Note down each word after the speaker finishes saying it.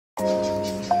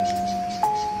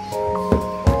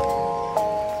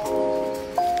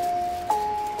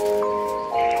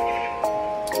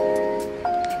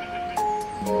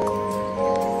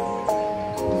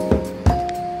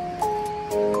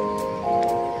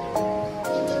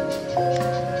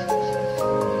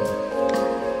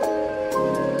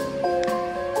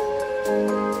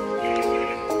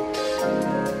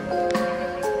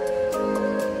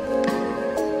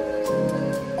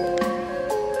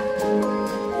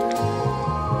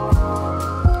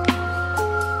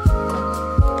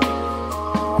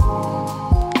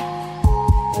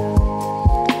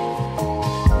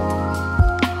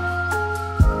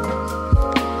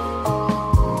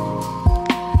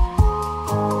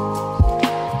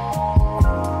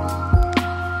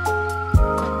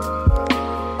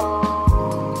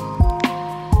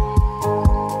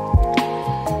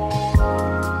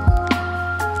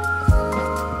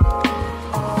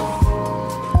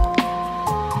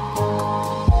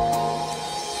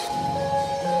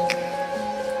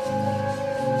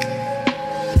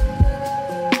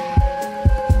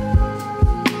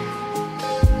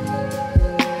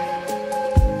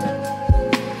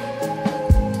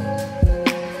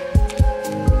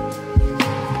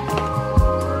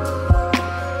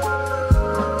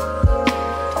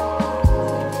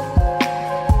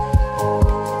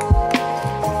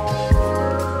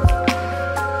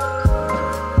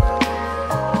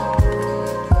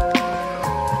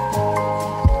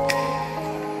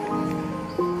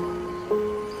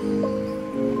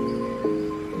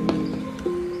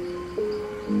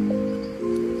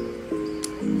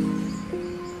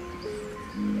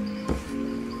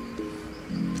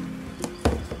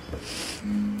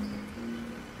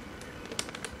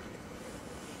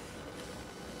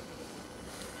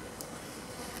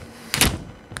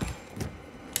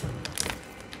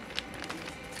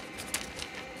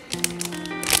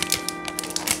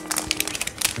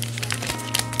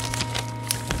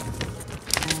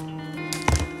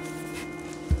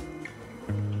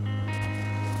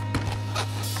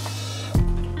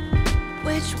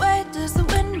Which way does the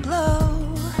wind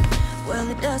blow? Well,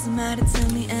 it doesn't matter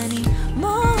to me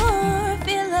anymore.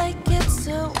 Feel like it's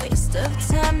a waste of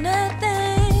time to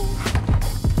think.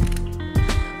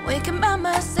 Waking by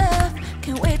myself,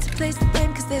 can't wait to place the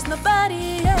blame, cause there's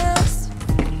nobody else.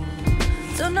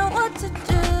 Don't know what to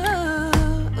do,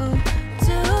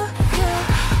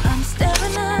 I'm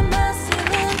staring at my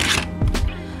ceiling.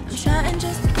 I'm trying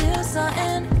just to feel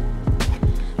something.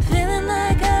 Feeling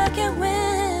like I can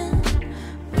win,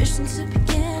 wishing to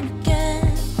begin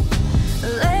again.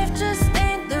 Life just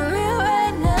ain't the real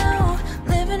right now.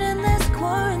 Living in this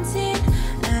quarantine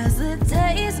as the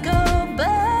days go by.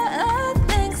 I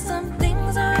think some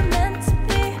things are meant to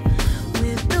be.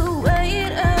 With the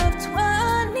weight of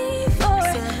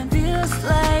 24/7 feels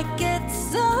like it's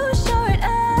so short.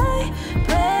 I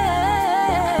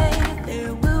pray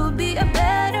there will be a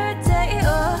better day.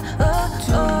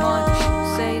 Too much,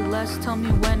 say less, tell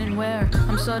me when and where.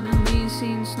 I'm suddenly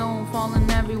seeing snow falling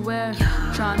everywhere.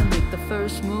 Trying to make the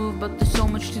first move, but there's so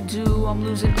much to do. I'm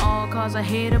losing all cause I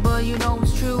hate it, but you know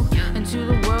it's true. Into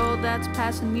the world that's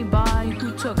passing me by,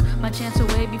 who took my chance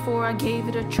away before I gave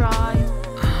it a try?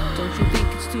 Don't you think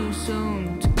it's too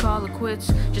soon to call it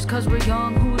quits? Just cause we're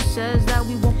young, who says that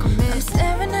we won't commit? I'm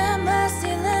staring at my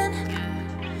ceiling.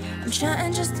 I'm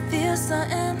trying just to feel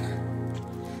something.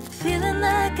 Feeling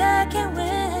like I can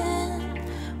win,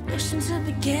 wishing to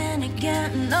begin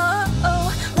again. No,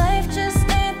 life just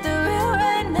ain't the real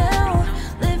right now.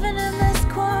 Living in this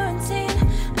quarantine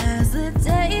as the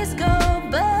days go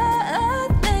by. I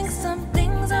think some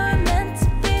things are meant to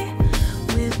be.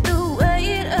 With the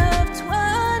weight of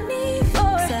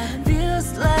 24/7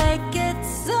 feels like it's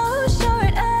so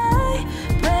short. I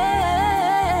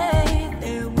pray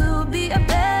there will be a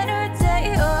better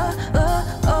day.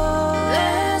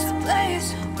 There's a place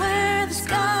where the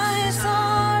skies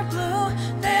are blue.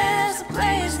 There's a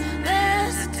place,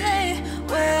 there's a day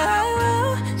where I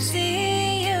will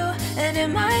see you. And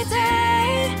in my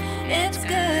day, it's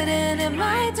good. And in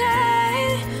my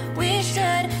day, we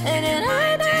should. And in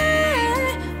our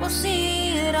day, we'll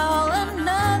see it all.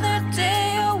 Another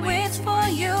day awaits for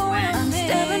you and I'm me.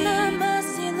 Staring at my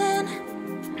ceiling.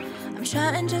 I'm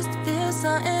trying just to feel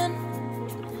something.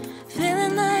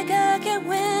 Feeling like I can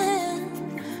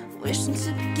win, wishing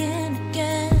to begin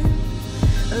again.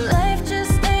 Life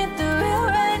just ain't the real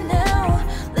right now.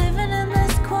 Living in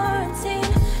this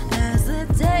quarantine as the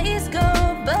days go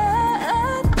by.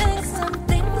 I think some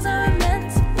things are meant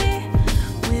to be.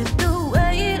 With the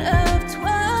weight of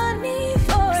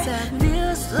 24/7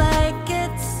 feels like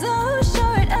it's so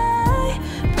short. I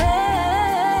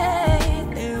pray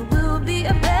there will be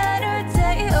a better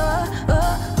day.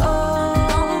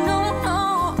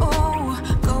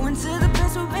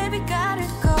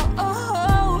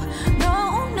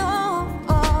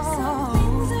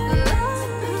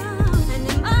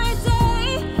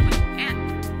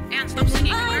 Anne, stop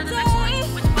singing. What are the next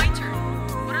lines? It's my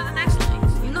turn. What are the next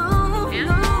lines? Anne?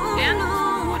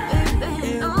 Anne? What are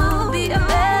they? It will be a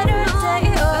better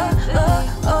day.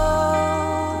 Oh.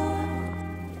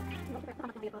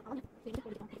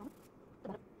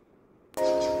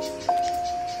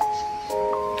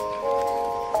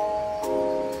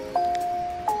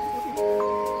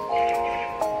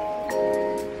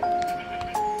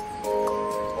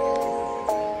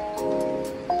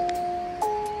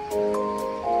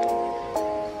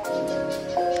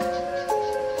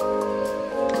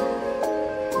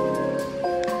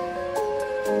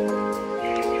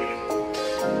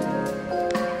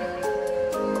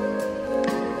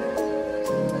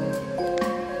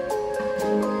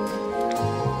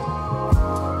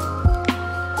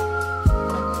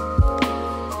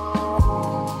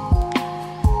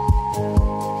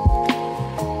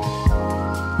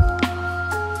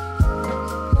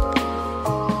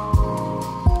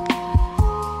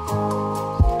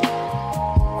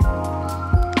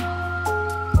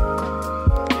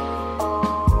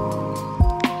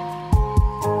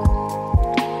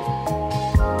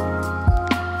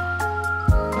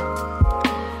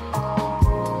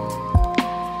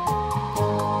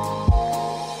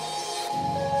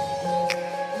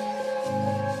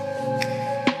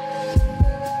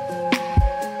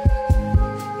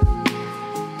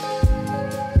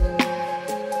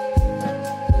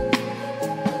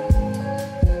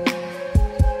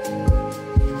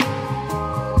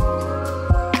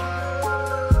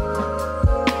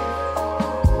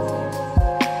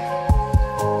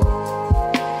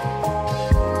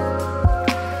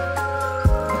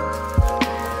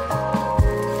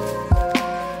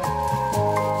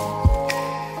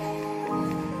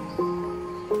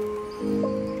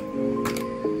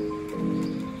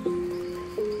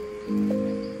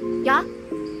 Ja?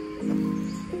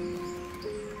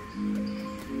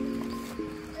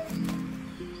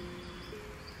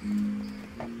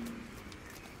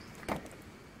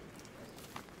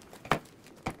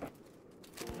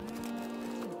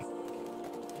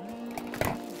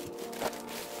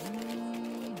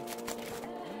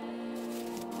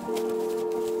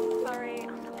 Sorry,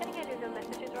 I'm not getting any of your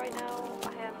messages right now.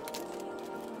 I have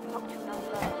not two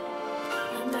numbers.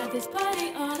 I'm at this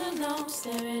party all alone,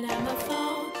 staring at my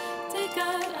phone. Thank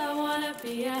God I wanna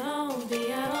be at home,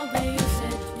 be at home, but you